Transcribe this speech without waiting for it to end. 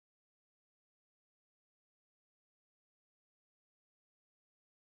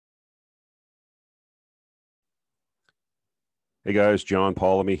Hey guys, John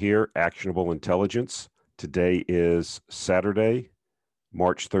Paulamy here, Actionable Intelligence. Today is Saturday,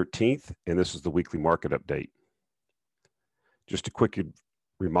 March 13th, and this is the weekly market update. Just a quick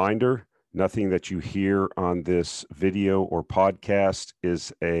reminder, nothing that you hear on this video or podcast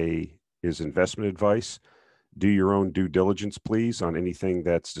is investment advice. Do your own due diligence, please, on anything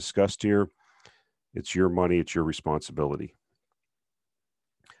that's discussed here. It's your money, it's your responsibility.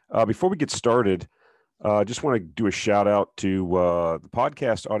 Before we get started, I just want to do a shout out to the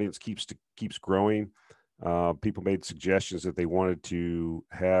podcast audience keeps growing. People made suggestions that they wanted to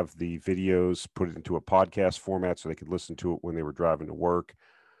have the videos put into a podcast format so they could listen to it when they were driving to work,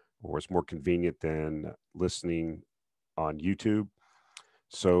 or it's more convenient than listening on YouTube.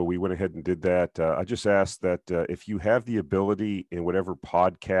 So we went ahead and did that. I just asked that if you have the ability in whatever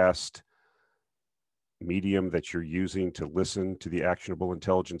podcast medium that you're using to listen to the Actionable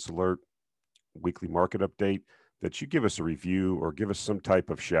Intelligence Alert weekly market update, that you give us a review or give us some type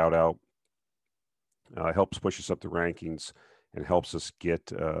of shout out. Helps push us up the rankings and helps us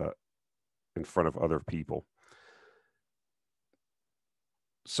get in front of other people.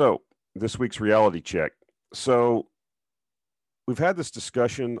 So this week's reality check. So we've had this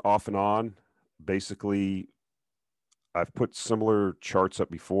discussion off and on. Basically, I've put similar charts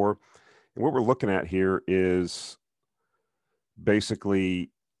up before. And what we're looking at here is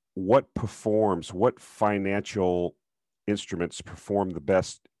basically what financial instruments perform the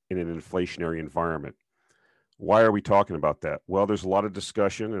best in an inflationary environment. Why are we talking about that? Well, there's a lot of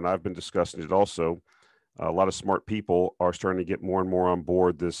discussion, and I've been discussing it also. A lot of smart people are starting to get more and more on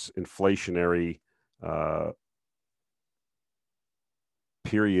board this inflationary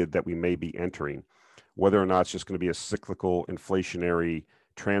period that we may be entering, whether or not it's just going to be a cyclical, inflationary,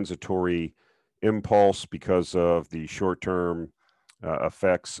 transitory impulse because of the short-term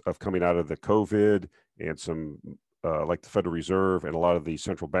effects of coming out of the COVID and some, like the Federal Reserve and a lot of the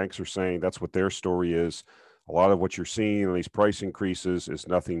central banks are saying that's what their story is. A lot of what you're seeing in these price increases is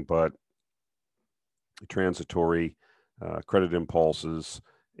nothing but transitory credit impulses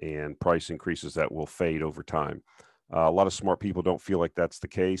and price increases that will fade over time. A lot of smart people don't feel like that's the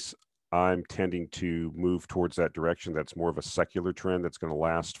case. I'm tending to move towards that direction. That's more of a secular trend that's going to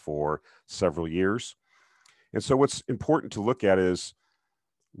last for several years. And so what's important to look at is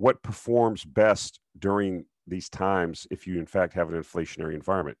what performs best during these times if you in fact have an inflationary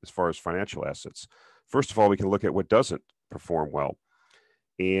environment as far as financial assets. First of all, we can look at what doesn't perform well.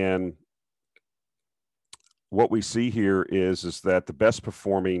 And what we see here is that the best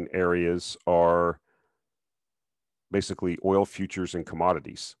performing areas are basically oil futures and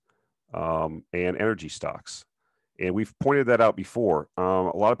commodities and energy stocks. And we've pointed that out before. A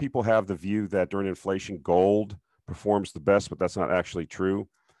lot of people have the view that during inflation, gold performs the best, but that's not actually true.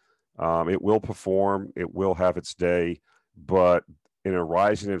 It will perform, it will have its day, but in a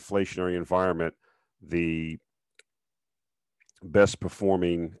rising inflationary environment, the best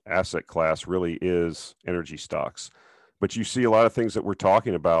performing asset class really is energy stocks. But you see a lot of things that we're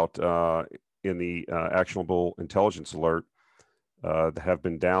talking about in the Actionable Intelligence Alert that have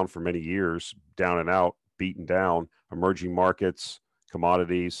been down for many years, down and out, beaten down, emerging markets,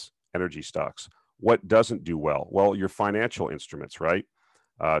 commodities, energy stocks. What doesn't do well? Well, your financial instruments, right?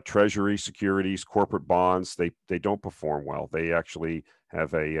 Treasury securities, corporate bonds, they don't perform well. They actually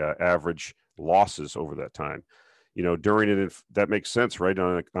have a average losses over that time. You know, during it, that makes sense, right?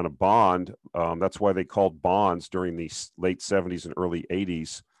 On a bond, that's why they called bonds during the late 70s and early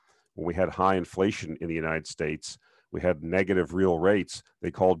 80s, when we had high inflation in the United States, we had negative real rates. They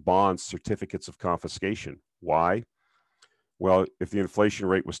called bonds certificates of confiscation. Why? Well, if the inflation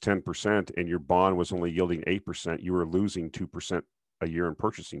rate was 10% and your bond was only yielding 8%, you were losing 2% a year in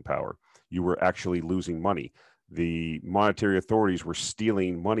purchasing power. You were actually losing money. The monetary authorities were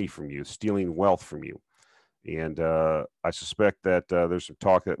stealing money from you, stealing wealth from you. And I suspect that there's some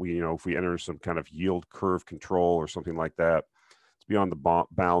talk that if we enter some kind of yield curve control or something like that, it's beyond the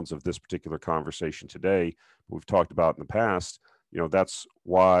bounds of this particular conversation today. But we've talked about in the past, that's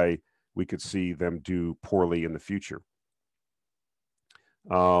why we could see them do poorly in the future.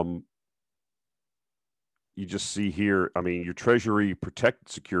 You just see here, I mean, your Treasury protected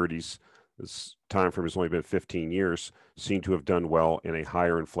securities, this time frame has only been 15 years, seem to have done well in a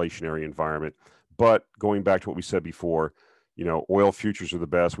higher inflationary environment. But going back to what we said before, oil futures are the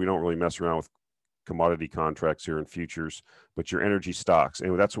best. We don't really mess around with commodity contracts here in futures, but your energy stocks.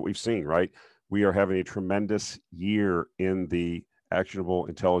 And that's what we've seen, right? We are having a tremendous year in the Actionable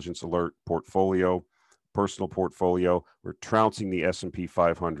Intelligence Alert portfolio, personal portfolio. We're trouncing the S&P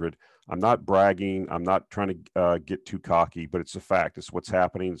 500. I'm not bragging. I'm not trying to get too cocky, but it's a fact. It's what's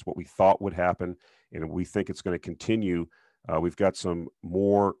happening. It's what we thought would happen. And we think it's going to continue We've got some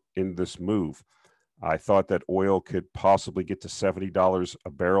more in this move. I thought that oil could possibly get to $70 a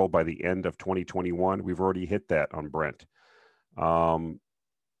barrel by the end of 2021. We've already hit that on Brent.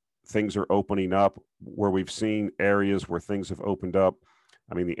 Things are opening up where we've seen areas where things have opened up.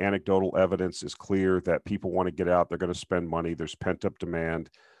 I mean, the anecdotal evidence is clear that people want to get out. They're going to spend money. There's pent up demand.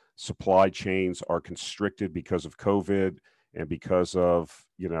 Supply chains are constricted because of COVID and because of,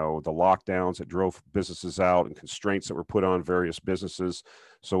 the lockdowns that drove businesses out and constraints that were put on various businesses.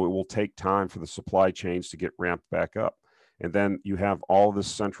 So it will take time for the supply chains to get ramped back up. And then you have all this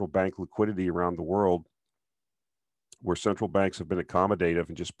central bank liquidity around the world where central banks have been accommodative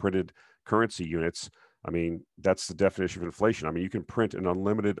and just printed currency units. I mean, that's the definition of inflation. I mean, you can print an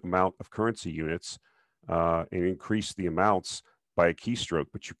unlimited amount of currency units and increase the amounts by a keystroke,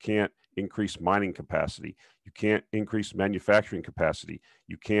 but you can't increase mining capacity. You can't increase manufacturing capacity.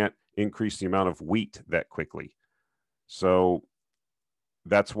 You can't increase the amount of wheat that quickly. So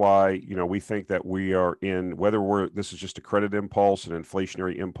that's why, we think that we are in, whether this is just a credit impulse, an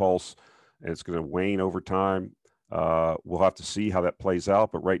inflationary impulse, and it's going to wane over time. We'll have to see how that plays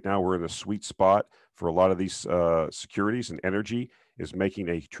out. But right now we're in a sweet spot for a lot of these securities, and energy is making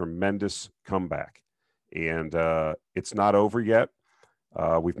a tremendous comeback. And it's not over yet.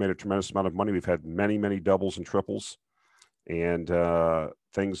 We've made a tremendous amount of money. We've had many, many doubles and triples, and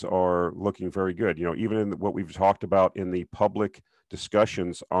things are looking very good. Even in what we've talked about in the public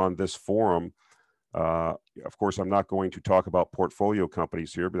discussions on this forum, of course, I'm not going to talk about portfolio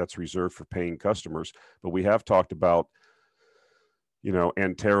companies here, but that's reserved for paying customers. But we have talked about,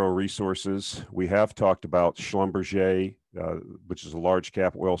 Antero Resources. We have talked about Schlumberger, which is a large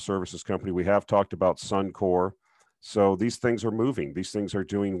cap oil services company. We have talked about Suncor. So these things are moving. These things are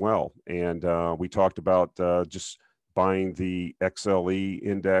doing well. And we talked about just buying the XLE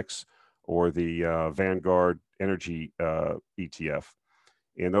index or the Vanguard Energy ETF.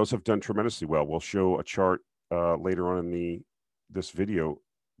 And those have done tremendously well. We'll show a chart later on in this video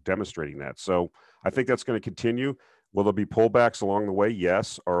demonstrating that. So I think that's going to continue. Will there be pullbacks along the way?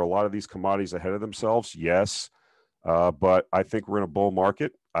 Yes. Are a lot of these commodities ahead of themselves? Yes. But I think we're in a bull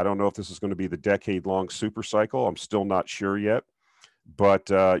market. I don't know if this is going to be the decade-long super cycle. I'm still not sure yet. But,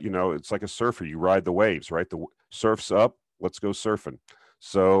 it's like a surfer. You ride the waves, right? The surf's up. Let's go surfing.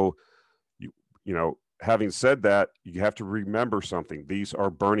 So, having said that, you have to remember something. These are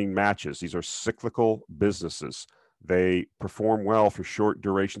burning matches. These are cyclical businesses. They perform well for short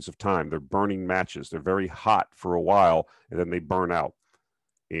durations of time. They're burning matches. They're very hot for a while, and then they burn out.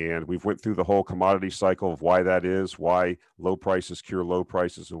 And we've went through the whole commodity cycle of why that is, why low prices cure low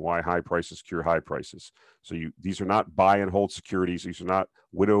prices, and why high prices cure high prices. So these are not buy and hold securities. These are not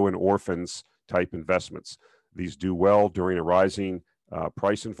widow and orphans type investments. These do well during a rising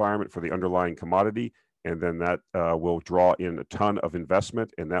price environment for the underlying commodity, and then that will draw in a ton of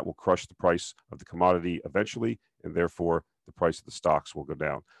investment, and that will crush the price of the commodity eventually, and therefore the price of the stocks will go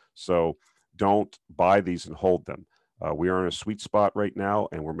down. So don't buy these and hold them. We are in a sweet spot right now,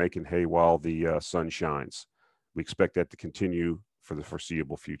 and we're making hay while the sun shines. We expect that to continue for the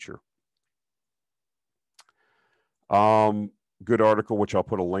foreseeable future. Good article, which I'll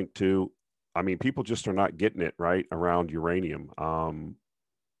put a link to. I mean, people just are not getting it right around uranium.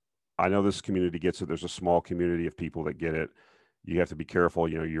 I know this community gets it. There's a small community of people that get it. You have to be careful,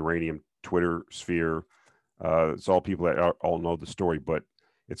 uranium Twitter sphere. It's all people that all know the story, but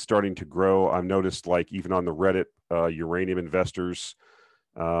it's starting to grow. I've noticed, like, even on the Reddit uranium investors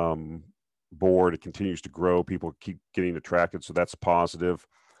board, it continues to grow. People keep getting attracted, so that's positive.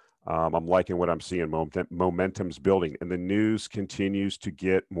 I'm liking what I'm seeing. Momentum's building, and the news continues to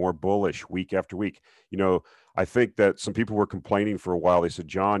get more bullish week after week. I think that some people were complaining for a while. They said,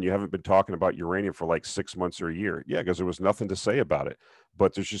 John, you haven't been talking about uranium for like 6 months or a year. Yeah, because there was nothing to say about it.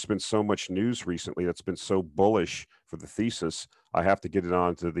 But there's just been so much news recently that's been so bullish for the thesis. I have to get it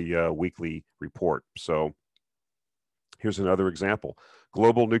onto the weekly report. So here's another example.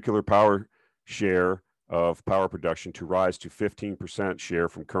 Global nuclear power share of power production to rise to 15% share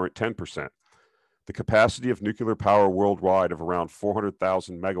from current 10%. The capacity of nuclear power worldwide of around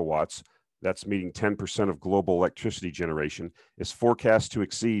 400,000 megawatts, that's meeting 10% of global electricity generation, is forecast to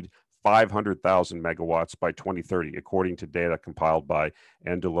exceed 500,000 megawatts by 2030, according to data compiled by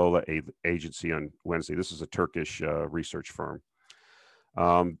Anadolu Agency on Wednesday. This is a Turkish research firm.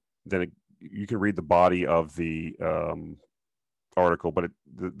 Then you can read the body of the article, but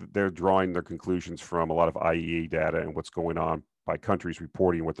they're drawing their conclusions from a lot of IEA data and what's going on by countries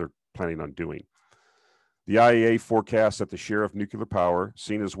reporting what they're planning on doing. The IEA forecasts that the share of nuclear power,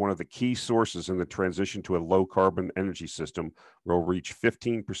 seen as one of the key sources in the transition to a low carbon energy system, will reach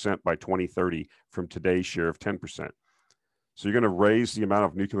 15% by 2030 from today's share of 10%. So you're going to raise the amount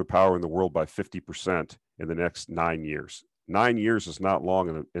of nuclear power in the world by 50% in the next 9 years. 9 years is not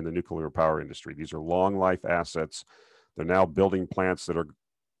long in the nuclear power industry. These are long life assets. They're now building plants that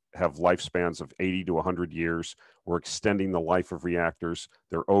have lifespans of 80 to 100 years. We're extending the life of reactors.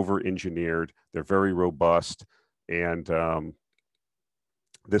 They're over-engineered. They're very robust. And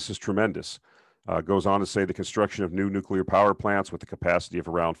this is tremendous. Goes on to say the construction of new nuclear power plants with a capacity of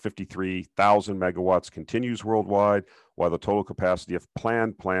around 53,000 megawatts continues worldwide, while the total capacity of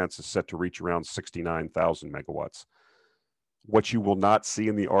planned plants is set to reach around 69,000 megawatts. What you will not see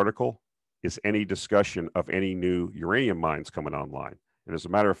in the article is any discussion of any new uranium mines coming online. And as a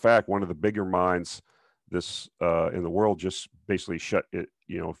matter of fact, one of the bigger mines in the world just basically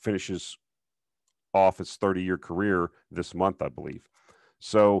finishes off its 30-year career this month, I believe.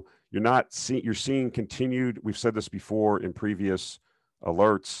 So you're seeing continued, we've said this before in previous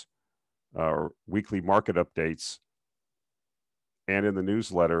alerts or weekly market updates and in the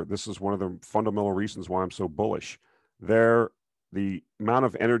newsletter. This is one of the fundamental reasons why I'm so bullish. The amount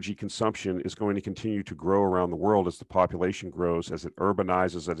of energy consumption is going to continue to grow around the world as the population grows, as it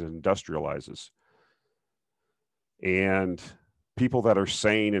urbanizes, as it industrializes. And people that are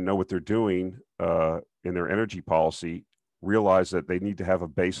sane and know what they're doing in their energy policy realize that they need to have a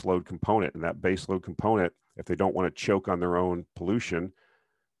base load component. And that base load component, if they don't want to choke on their own pollution,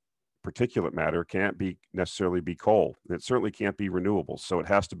 particulate matter, can't necessarily be coal. It certainly can't be renewables. So it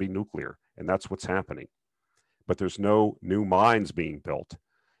has to be nuclear. And that's what's happening. But there's no new mines being built.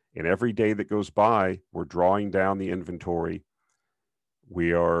 And every day that goes by, we're drawing down the inventory.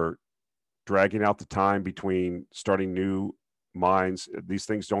 We are dragging out the time between starting new mines. These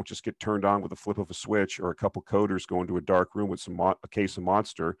things don't just get turned on with a flip of a switch or a couple coders go into a dark room with a case of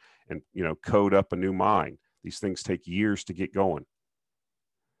Monster and code up a new mine. These things take years to get going.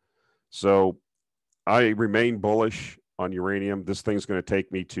 So I remain bullish on uranium. This thing's going to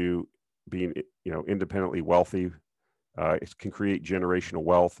take me to being independently wealthy. It can create generational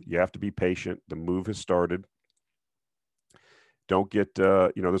wealth. You have to be patient. The move has started. Don't get,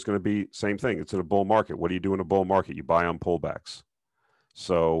 there's going to be same thing. It's in a bull market. What do you do in a bull market? You buy on pullbacks.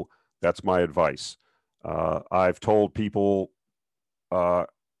 So that's my advice. I've told people, I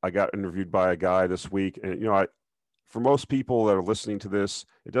got interviewed by a guy this week, and, for most people that are listening to this,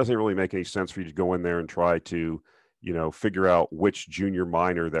 it doesn't really make any sense for you to go in there and try to, figure out which junior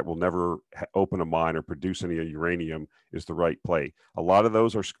miner that will never open a mine or produce any uranium is the right play. A lot of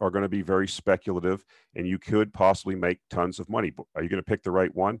those are going to be very speculative, and you could possibly make tons of money. But are you going to pick the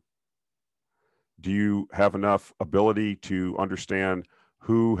right one? Do you have enough ability to understand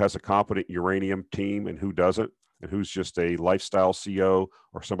who has a competent uranium team and who doesn't, and who's just a lifestyle CO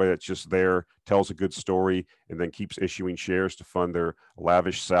or somebody that's just there, tells a good story, and then keeps issuing shares to fund their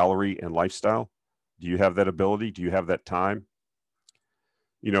lavish salary and lifestyle? Do you have that ability? Do you have that time?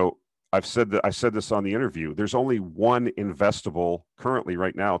 I said this on the interview. There's only one investable currently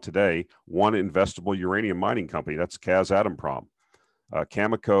right now today, one investable uranium mining company. That's Kazatomprom.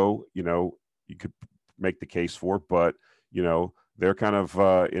 Cameco, you could make the case for, but they're kind of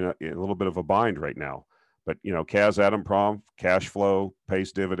in a little bit of a bind right now. But Kazatomprom, cash flow,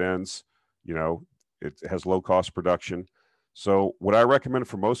 pays dividends. It has low cost production. So what I recommend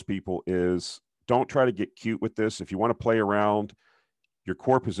for most people is don't try to get cute with this. If you want to play around, your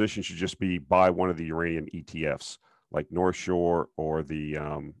core position should just be buy one of the uranium ETFs like North Shore or the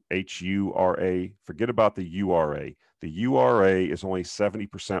HURA. Forget about the URA. The URA is only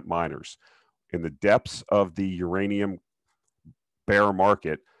 70% miners. In the depths of the uranium bear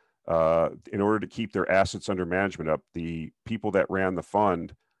market, in order to keep their assets under management up, the people that ran the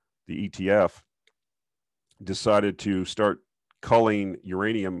fund, the ETF, decided to start culling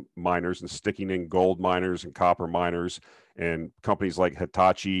uranium miners and sticking in gold miners and copper miners and companies like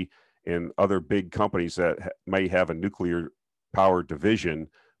Hitachi and other big companies that may have a nuclear power division,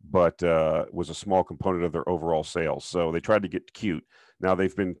 but was a small component of their overall sales. So they tried to get cute. Now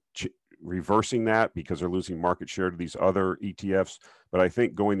they've been reversing that because they're losing market share to these other ETFs. But I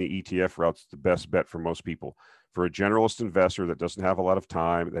think going the ETF route's the best bet for most people. For a generalist investor that doesn't have a lot of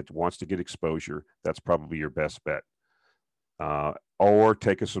time, that wants to get exposure, that's probably your best bet. Or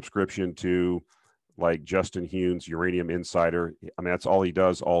take a subscription to like Justin Hune's Uranium Insider. I mean, that's all he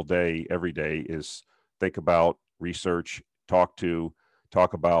does all day, every day, is think about, research, talk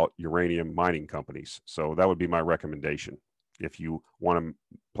about uranium mining companies. So that would be my recommendation if you want to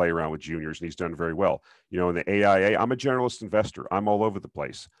play around with juniors, and he's done very well. In the AIA, I'm a generalist investor. I'm all over the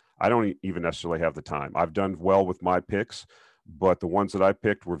place. I don't even necessarily have the time. I've done well with my picks, but the ones that I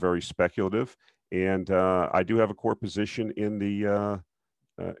picked were very speculative. And I do have a core position in the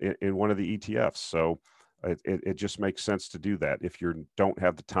in one of the ETFs. So It just makes sense to do that if you don't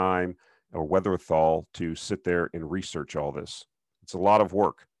have the time or wherewithal to sit there and research all this. It's a lot of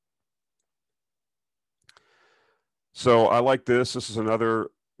work. So I like this. This is another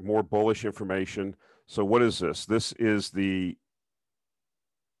more bullish information. So what is this? This is the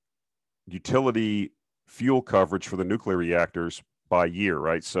utility fuel coverage for the nuclear reactors by year,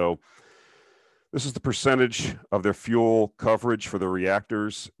 right? So this is the percentage of their fuel coverage for the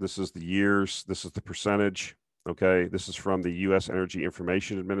reactors. This is the years. This is the percentage. Okay. This is from the U.S. Energy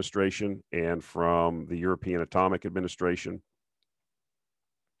Information Administration and from the European Atomic Administration.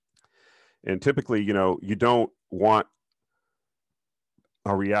 And typically, you know, you don't want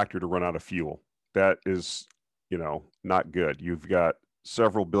a reactor to run out of fuel. That is, you know, not good. You've got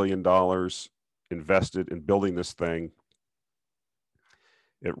several $billion invested in building this thing.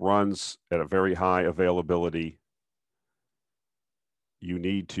 It runs at a very high availability. You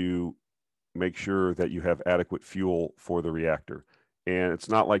need to make sure that you have adequate fuel for the reactor. And it's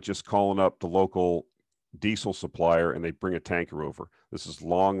not like just calling up the local diesel supplier and they bring a tanker over. This is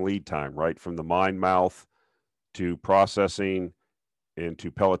long lead time, right? From the mine mouth to processing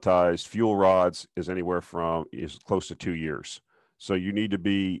into pelletized fuel rods is close to 2 years. So you need to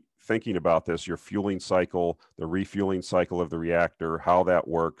be thinking about this, your fueling cycle, the refueling cycle of the reactor, how that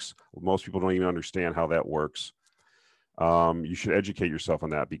works. Most people don't even understand how that works. You should educate yourself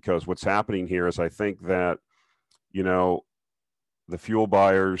on that, because what's happening here is I think that, you know, the fuel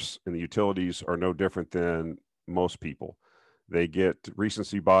buyers and the utilities are no different than most people. They get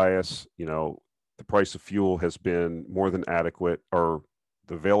recency bias. You know, the price of fuel has been more than adequate, or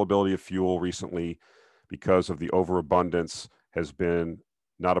the availability of fuel recently because of the overabundance has been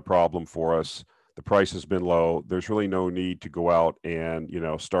not a problem for us. The price has been low. There's really no need to go out and, you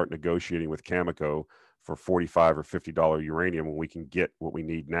know, start negotiating with Cameco for $45 or $50 uranium when we can get what we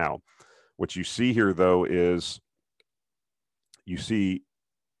need now. What you see here, though, is you see,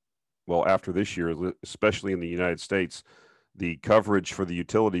 well, after this year, especially in the United States, the coverage for the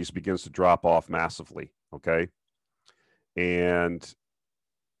utilities begins to drop off massively, okay? And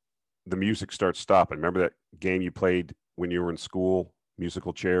the music starts stopping. Remember that game you played when you were in school,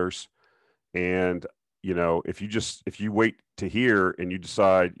 musical chairs? And, you know, if you wait to hear and you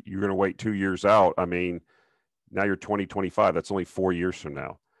decide you're going to wait 2 years out, I mean, now you're 2025. That's only 4 years from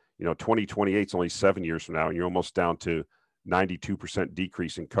now. You know, 2028 is only 7 years from now, and you're almost down to 92%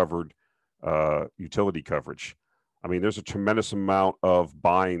 decrease in covered utility coverage. I mean, there's a tremendous amount of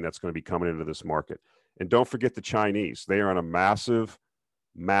buying that's going to be coming into this market. And don't forget the Chinese. They are on a massive,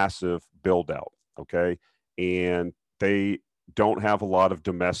 massive build out, okay? And they don't have a lot of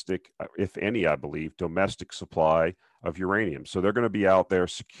domestic, if any, I believe, domestic supply of uranium. So they're going to be out there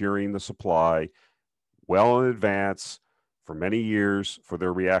securing the supply well in advance for many years for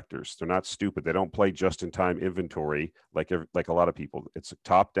their reactors. They're not stupid. They don't play just-in-time inventory like a lot of people. It's a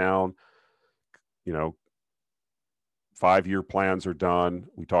top-down, you know, 5-year plans are done.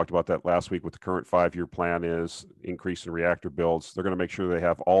 We talked about that last week. What the current 5-year plan is, increase in reactor builds. They're going to make sure they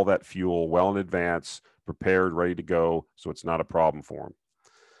have all that fuel well in advance, prepared, ready to go, so it's not a problem for them.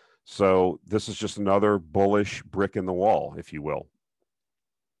 So this is just another bullish brick in the wall, if you will.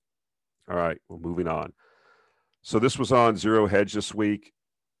 All right, well, moving on. So this was on Zero Hedge this week.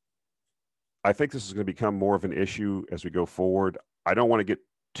 I think this is going to become more of an issue as we go forward. I don't want to get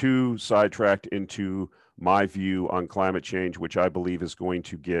too sidetracked into my view on climate change, which I believe is going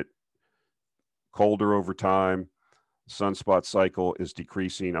to get colder over time. Sunspot cycle is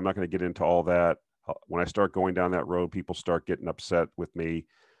decreasing. I'm not going to get into all that. When I start going down that road, people start getting upset with me.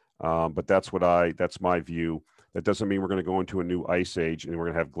 But that's my view. That doesn't mean we're going to go into a new ice age and we're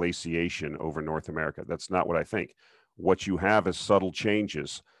going to have glaciation over North America. That's not what I think. What you have is subtle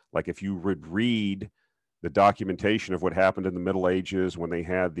changes. Like if you would read the documentation of what happened in the Middle Ages when they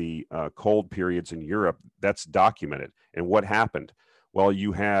had the cold periods in Europe, that's documented. And what happened? Well,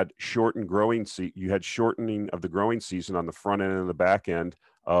 you had shortening of the growing season on the front end and the back end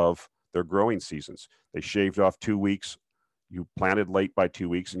of their growing seasons. They shaved off 2 weeks. You planted late by 2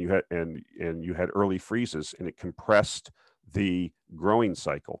 weeks, and you had early freezes, and it compressed the growing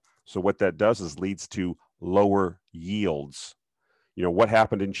cycle. So what that does is leads to lower yields. You know, what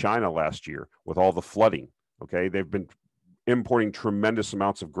happened in China last year with all the flooding? Okay, they've been importing tremendous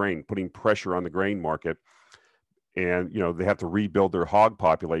amounts of grain, putting pressure on the grain market. And, you know, they have to rebuild their hog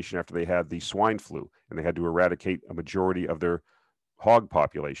population after they had the swine flu, and they had to eradicate a majority of their hog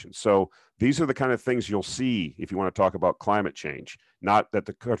population. So these are the kind of things you'll see if you want to talk about climate change, not that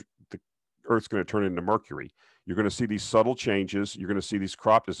the Earth's going to turn into Mercury. You're going to see these subtle changes. You're going to see these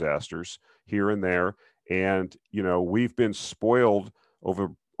crop disasters here and there. And, you know, we've been spoiled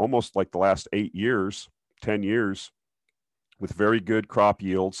over almost like the last 8 years 10 years with very good crop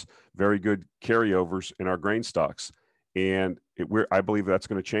yields, very good carryovers in our grain stocks. And I believe that's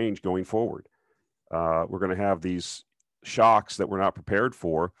going to change going forward. We're going to have these shocks that we're not prepared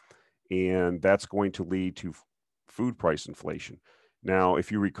for, and that's going to lead to food price inflation. Now,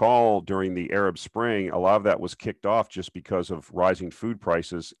 if you recall, during the Arab Spring, a lot of that was kicked off just because of rising food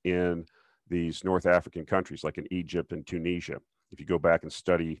prices in these North African countries, like in Egypt and Tunisia, if you go back and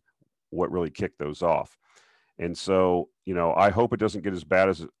study what really kicked those off. And so, I hope it doesn't get as bad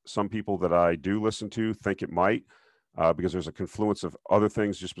as some people that I do listen to think it might, because there's a confluence of other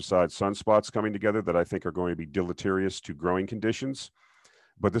things just besides sunspots coming together that I think are going to be deleterious to growing conditions.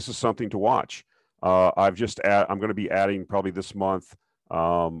 But this is something to watch. I'm going to be adding probably this month.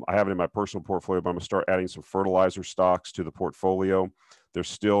 I have it in my personal portfolio, but I'm going to start adding some fertilizer stocks to the portfolio. They're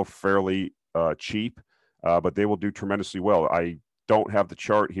still fairly cheap, but they will do tremendously well. I don't have the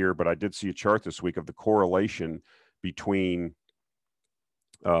chart here, but I did see a chart this week of the correlation between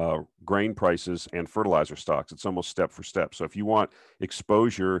grain prices and fertilizer stocks. It's almost step for step. So if you want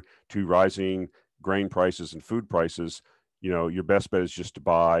exposure to rising grain prices and food prices, your best bet is just to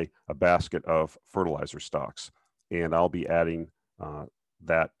buy a basket of fertilizer stocks. And I'll be adding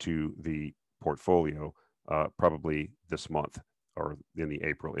that to the portfolio probably this month or in the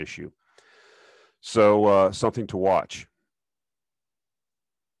April issue. So something to watch.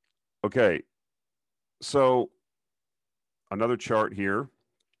 Okay, so another chart here.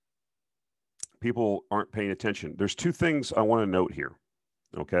 People aren't paying attention. There's two things I want to note here,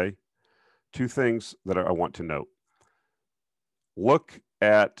 okay? Two things that I want to note. Look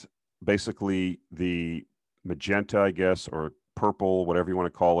at basically the magenta, I guess, or purple, whatever you want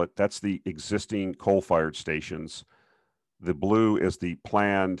to call it. That's the existing coal-fired stations. The blue is the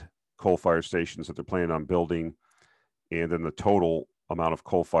planned coal-fired stations that they're planning on building, and then the total amount of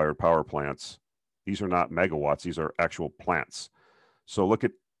coal-fired power plants. These are not megawatts. These are actual plants. So look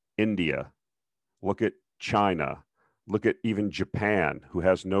at India. Look at China. Look at even Japan, who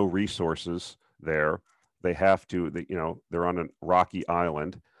has no resources there. They have to, they're on a rocky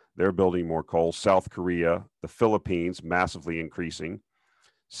island. They're building more coal. South Korea, the Philippines, massively increasing.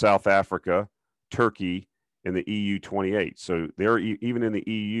 South Africa, Turkey, and the EU 28. So even in the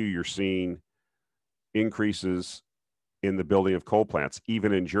EU, you're seeing increases in the building of coal plants.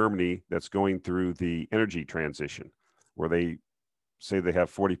 Even in Germany, that's going through the energy transition, where they say they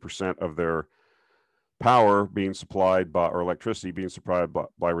have 40% of their power being supplied by, or electricity being supplied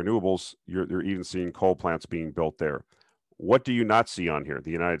by renewables. You're even seeing coal plants being built there. What do you not see on here?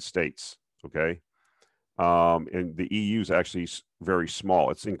 The United States, okay? And the EU is actually very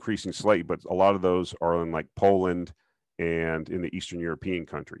small. It's increasing slightly, but a lot of those are in like Poland and in the Eastern European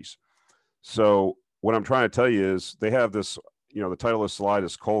countries. So what I'm trying to tell you is they have this, the title of the slide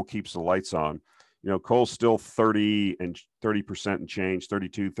is Coal Keeps the Lights On. Coal's still 30% and change,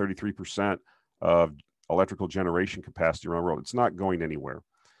 32, 33% of electrical generation capacity around the world. It's not going anywhere.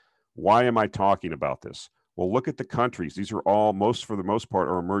 Why am I talking about this? Well, look at the countries. These are all, for the most part,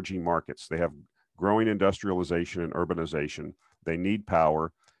 are emerging markets. They have growing industrialization and urbanization. They need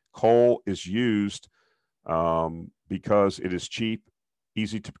power. Coal is used because it is cheap,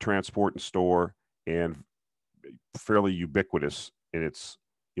 easy to transport and store, and fairly ubiquitous in its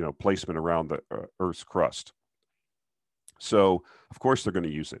placement around the Earth's crust. So, of course, they're going to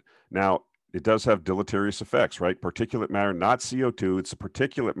use it. Now, it does have deleterious effects, right? Particulate matter, not CO2. It's a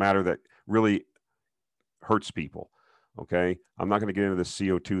particulate matter that really hurts people, okay? I'm not going to get into the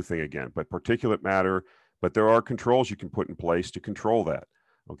CO2 thing again, but particulate matter, but there are controls you can put in place to control that,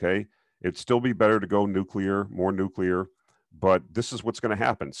 okay? It'd still be better to go nuclear, more nuclear, but this is what's going to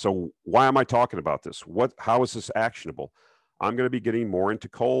happen. So why am I talking about this? How is this actionable? I'm going to be getting more into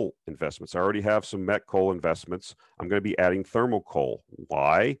coal investments. I already have some met coal investments. I'm going to be adding thermal coal.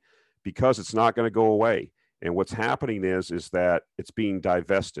 Why? Because it's not going to go away. And what's happening is that it's being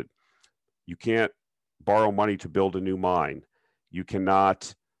divested. You can't borrow money to build a new mine. You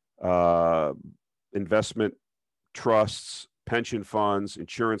cannot, investment trusts, pension funds,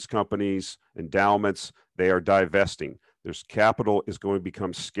 insurance companies, endowments, they are divesting. There's capital is going to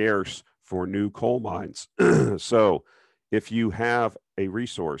become scarce for new coal mines. So if you have a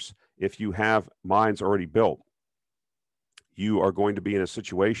resource, if you have mines already built, you are going to be in a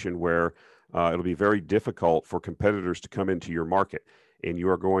situation where it'll be very difficult for competitors to come into your market. And you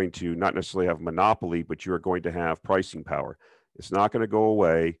are going to not necessarily have monopoly, but you are going to have pricing power. It's not going to go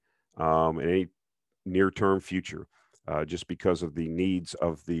away in any near-term future, just because of the needs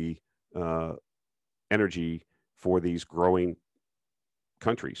of the energy for these growing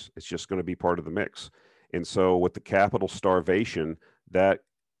countries. It's just going to be part of the mix. And so with the capital starvation, that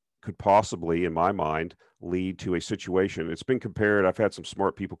could possibly, in my mind, lead to a situation. It's been compared, I've had some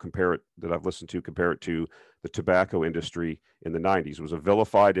smart people compare it that I've listened to, compare it to the tobacco industry in the 90s. It was a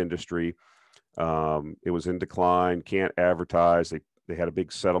vilified industry. It was in decline, can't advertise. They had a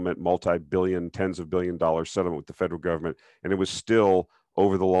big settlement, multi-billion, tens of $billion settlement with the federal government, and it was still,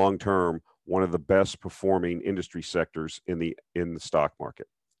 over the long term, one of the best performing industry sectors in the stock market.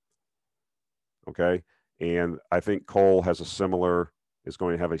 Okay, and I think coal is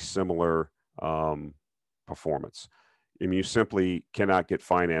going to have a similar performance. I mean, you simply cannot get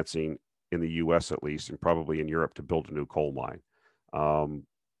financing in the U.S. at least, and probably in Europe, to build a new coal mine.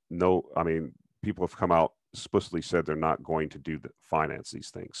 No, I mean, people have come out explicitly said they're not going to finance these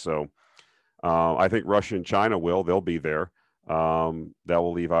things. So I think Russia and China they'll be there. That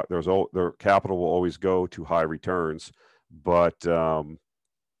will leave out, their capital will always go to high returns, but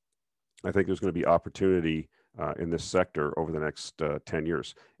I think there's going to be opportunity in this sector over the next 10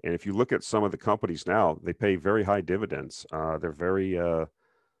 years. And if you look at some of the companies now, they pay very high dividends. They're very, you're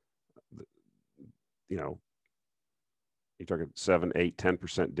talking 7, 8,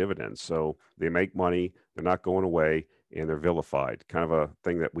 10% dividends. So they make money, they're not going away, and they're vilified. Kind of a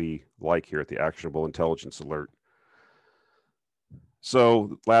thing that we like here at the Actionable Intelligence Alert.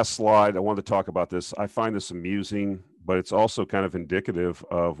 So last slide, I wanted to talk about this. I find this amusing, but it's also kind of indicative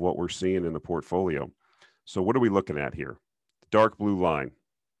of what we're seeing in the portfolio. So what are we looking at here? The dark blue line.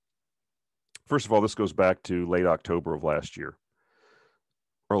 First of all, this goes back to late October of last year,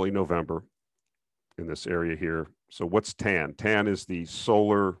 early November in this area here. So what's TAN? TAN is the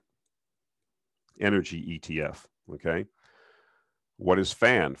solar energy ETF, okay? What is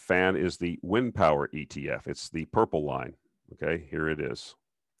FAN? FAN is the wind power ETF. It's the purple line, okay? Here it is.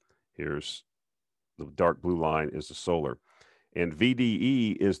 Here's the dark blue line is the solar. And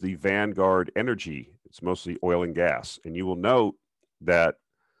VDE is the Vanguard Energy. It's mostly oil and gas. And you will note that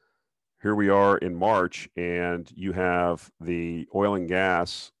here we are in March, and you have the oil and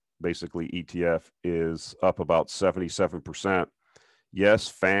gas, basically ETF, is up about 77%. Yes,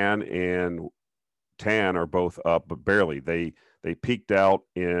 FAN and TAN are both up, but barely. They peaked out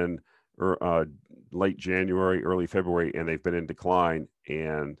in late January, early February, and they've been in decline.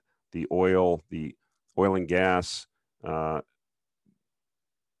 And the oil and gas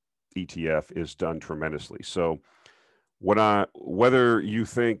ETF is done tremendously. So whether you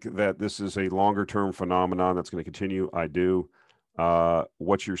think that this is a longer term phenomenon that's going to continue, I do.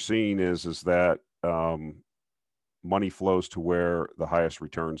 What you're seeing is that money flows to where the highest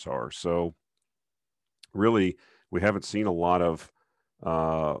returns are. So really, we haven't seen a lot of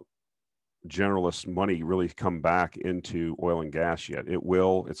generalist money really come back into oil and gas yet. It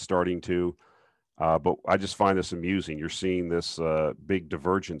will. It's starting to. But I just find this amusing. You're seeing this big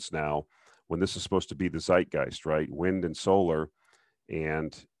divergence now when this is supposed to be the zeitgeist, right? Wind and solar,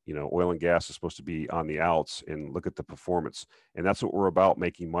 and oil and gas is supposed to be on the outs, and look at the performance. And that's what we're about,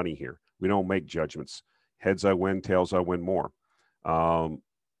 making money here. We don't make judgments. Heads I win, tails I win more.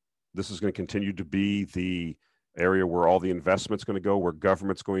 This is going to continue to be the area where all the investment's going to go, where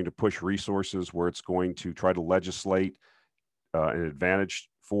government's going to push resources, where it's going to try to legislate an advantage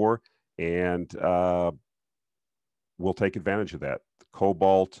for, and we'll take advantage of that.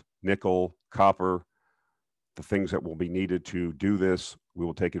 Cobalt, nickel, copper, the things that will be needed to do this, we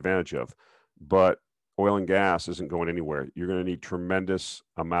will take advantage of. But oil and gas isn't going anywhere. You're going to need tremendous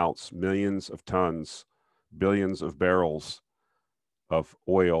amounts, millions of tons, billions of barrels of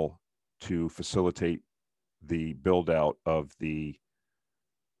oil to facilitate the build out of the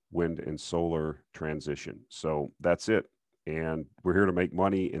wind and solar transition. So that's it. And we're here to make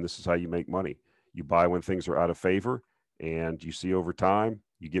money, and this is how you make money. You buy when things are out of favor, and you see over time,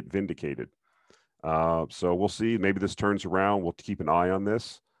 you get vindicated. So we'll see. Maybe this turns around. We'll keep an eye on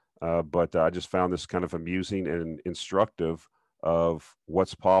this. But I just found this kind of amusing and instructive of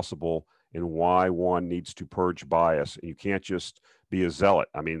what's possible and why one needs to purge bias. And you can't just be a zealot.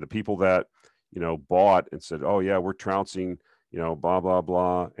 I mean, the people that, bought and said, oh, yeah, we're trouncing, blah, blah,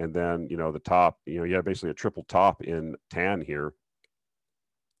 blah. And then, the top, you had basically a triple top in TAN here.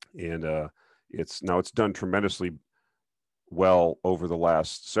 And it's done tremendously well over the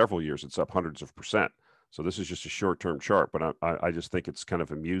last several years. It's up hundreds of percent. So this is just a short-term chart, but I just think it's kind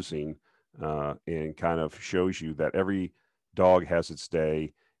of amusing and kind of shows you that every dog has its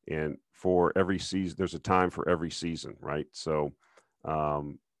day, and for every season, there's a time for every season, right? So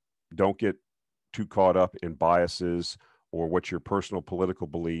don't get too caught up in biases or what your personal political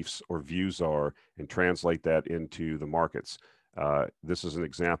beliefs or views are and translate that into the markets. This is an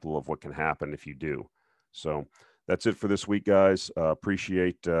example of what can happen if you do. So that's it for this week, guys.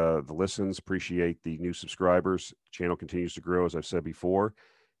 Appreciate the listens, appreciate the new subscribers. Channel continues to grow, as I've said before.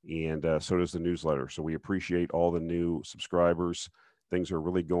 and so does the newsletter. So we appreciate all the new subscribers. Things are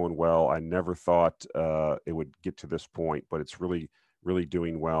really going well. I never thought it would get to this point, but it's really, really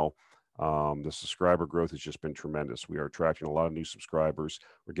doing well. The subscriber growth has just been tremendous. We are attracting a lot of new subscribers.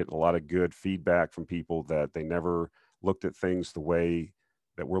 We're getting a lot of good feedback from people that they never looked at things the way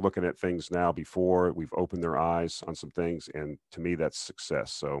that we're looking at things now before. We've opened their eyes on some things, and to me, that's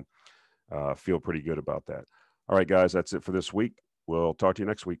success. So feel pretty good about that. All right, guys, that's it for this week. We'll talk to you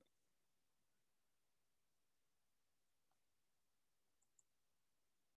next week.